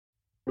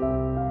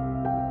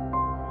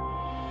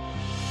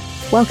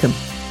Welcome,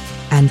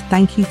 and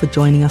thank you for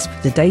joining us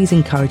for today's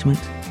encouragement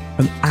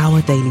from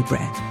Our Daily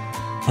Bread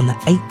on the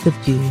 8th of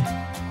June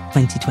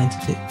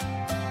 2022.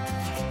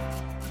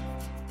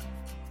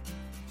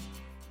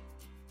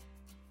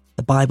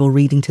 The Bible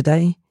reading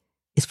today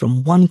is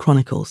from 1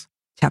 Chronicles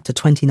chapter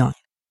 29,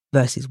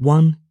 verses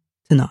 1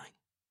 to 9.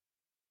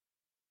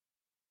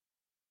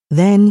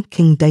 Then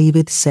King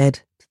David said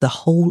to the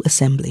whole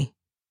assembly,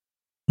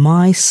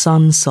 "My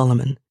son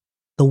Solomon,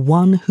 the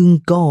one whom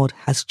God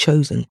has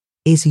chosen,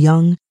 is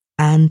young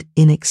and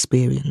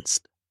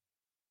inexperienced.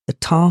 The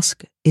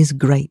task is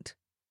great,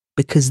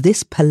 because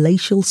this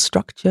palatial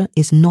structure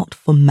is not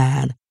for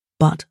man,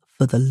 but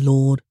for the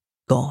Lord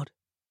God.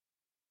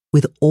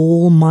 With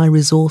all my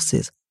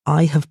resources,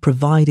 I have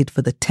provided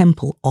for the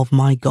temple of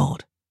my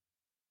God.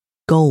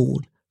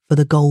 Gold for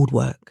the gold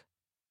work,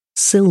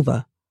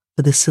 silver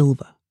for the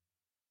silver,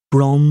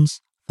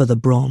 bronze for the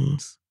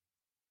bronze,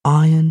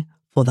 iron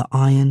for the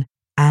iron,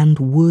 and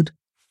wood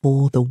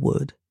for the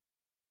wood,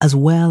 as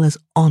well as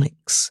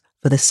onyx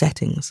for the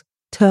settings,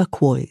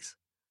 turquoise,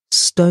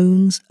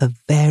 stones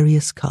of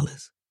various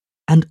colours,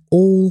 and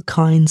all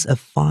kinds of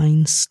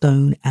fine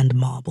stone and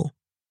marble,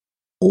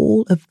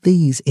 all of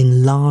these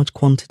in large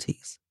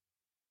quantities.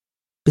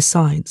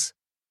 Besides,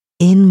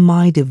 in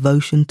my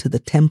devotion to the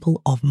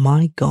temple of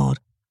my God,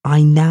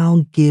 I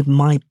now give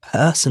my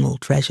personal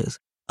treasures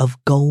of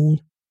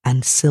gold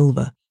and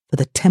silver for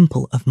the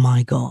temple of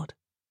my God.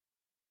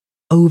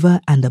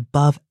 Over and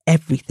above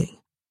everything,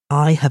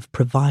 I have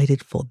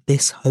provided for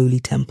this holy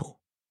temple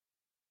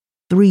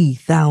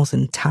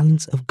 3,000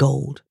 talents of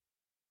gold,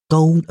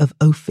 gold of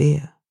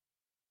Ophir,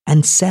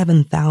 and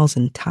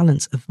 7,000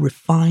 talents of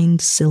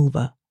refined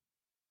silver,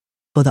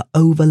 for the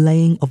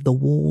overlaying of the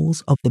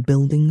walls of the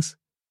buildings,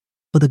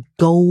 for the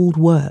gold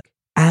work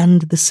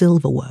and the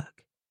silver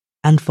work,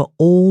 and for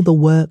all the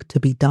work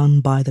to be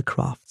done by the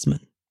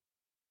craftsmen.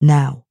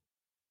 Now,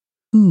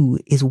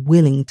 who is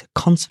willing to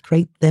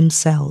consecrate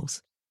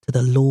themselves to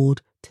the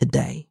Lord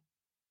today?"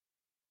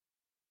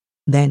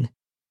 Then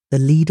the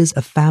leaders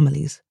of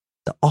families,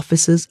 the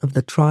officers of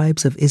the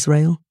tribes of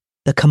Israel,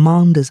 the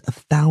commanders of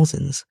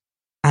thousands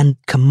and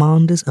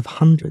commanders of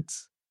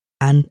hundreds,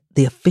 and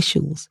the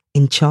officials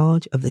in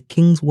charge of the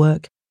king's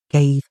work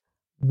gave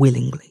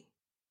willingly.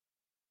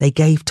 They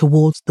gave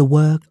towards the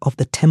work of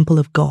the temple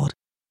of God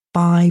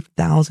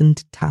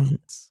 5,000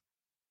 talents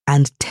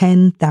and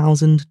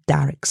 10,000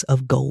 darics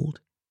of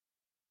gold,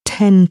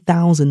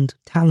 10,000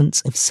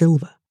 talents of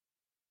silver,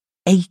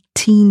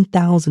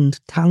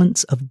 18,000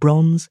 talents of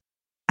bronze,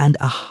 and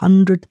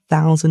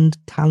 100,000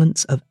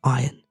 talents of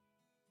iron.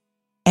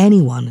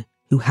 Anyone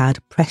who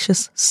had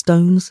precious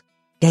stones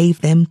gave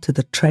them to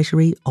the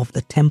treasury of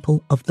the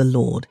temple of the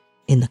Lord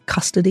in the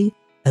custody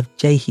of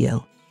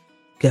Jehiel,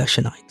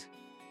 Gershonite.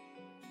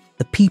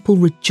 The people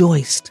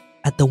rejoiced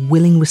at the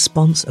willing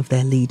response of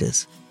their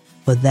leaders,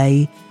 for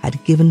they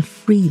had given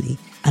freely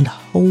and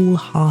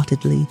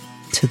wholeheartedly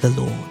to the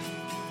Lord.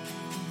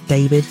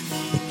 David,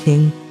 the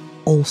king,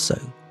 also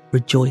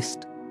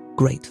rejoiced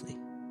greatly.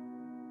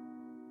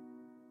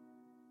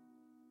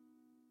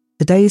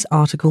 Today's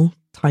article,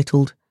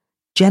 titled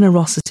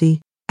Generosity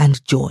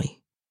and Joy,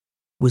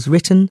 was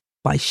written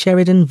by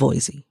Sheridan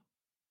Voisey.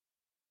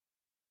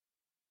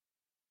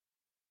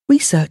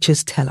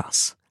 Researchers tell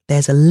us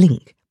there's a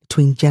link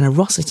between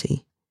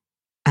generosity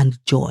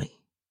and joy.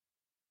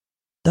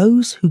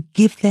 Those who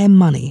give their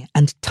money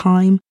and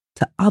time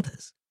to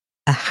others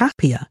are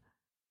happier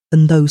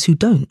than those who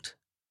don't.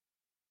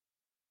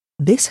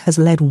 This has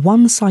led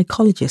one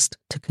psychologist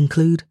to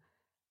conclude,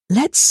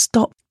 let's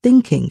stop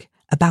thinking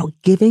about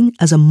giving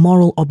as a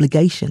moral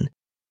obligation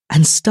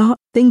and start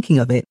thinking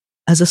of it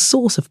as a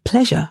source of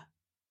pleasure.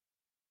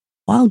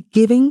 While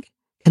giving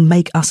can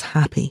make us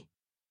happy,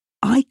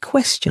 I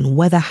question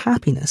whether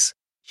happiness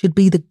should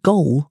be the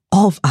goal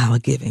of our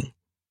giving.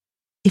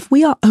 If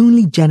we are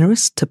only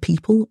generous to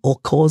people or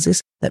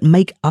causes that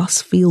make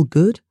us feel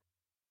good,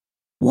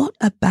 what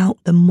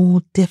about the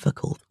more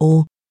difficult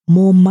or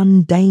more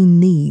mundane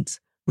needs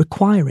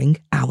requiring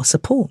our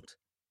support?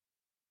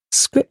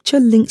 Scripture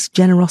links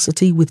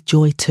generosity with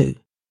joy too,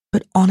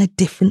 but on a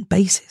different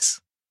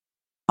basis.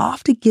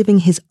 After giving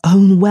his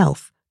own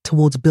wealth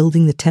towards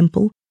building the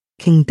temple,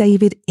 King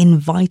David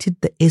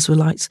invited the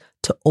Israelites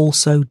to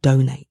also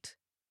donate.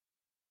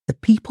 The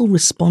people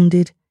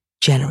responded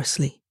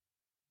generously,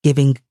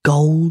 giving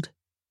gold,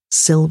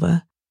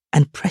 silver,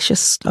 and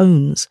precious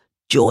stones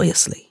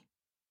joyously.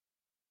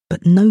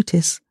 But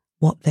notice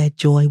what their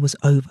joy was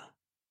over.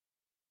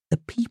 The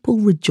people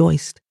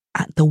rejoiced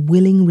at the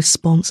willing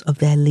response of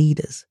their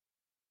leaders,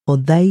 for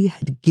they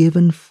had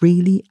given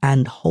freely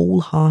and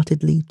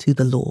wholeheartedly to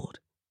the Lord.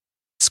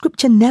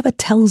 Scripture never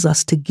tells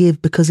us to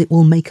give because it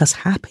will make us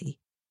happy,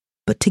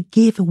 but to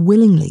give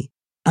willingly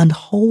and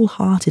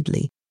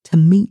wholeheartedly to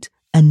meet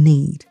a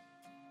need.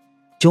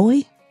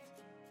 Joy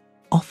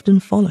often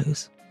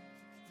follows.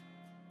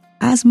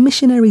 As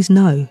missionaries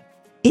know,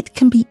 it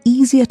can be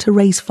easier to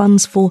raise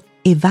funds for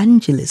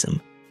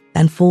evangelism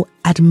than for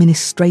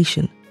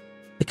administration,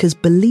 because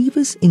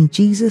believers in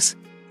Jesus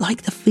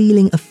like the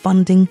feeling of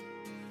funding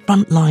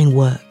frontline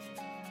work.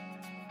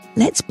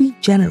 Let's be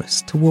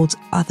generous towards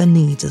other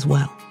needs as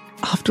well.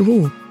 After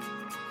all,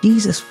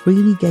 Jesus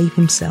freely gave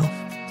himself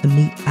to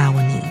meet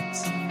our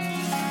needs.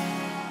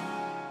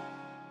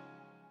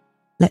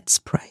 Let's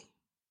pray.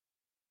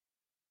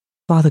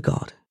 Father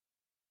God,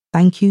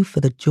 thank you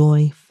for the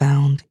joy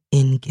found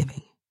in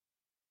giving.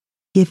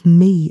 Give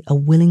me a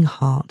willing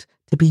heart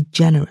to be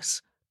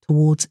generous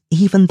towards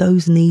even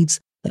those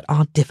needs that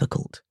are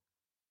difficult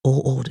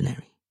or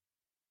ordinary.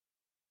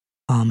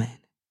 Amen.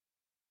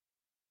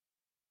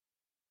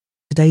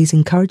 Today's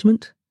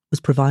encouragement was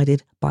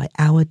provided by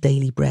Our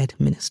Daily Bread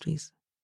Ministries.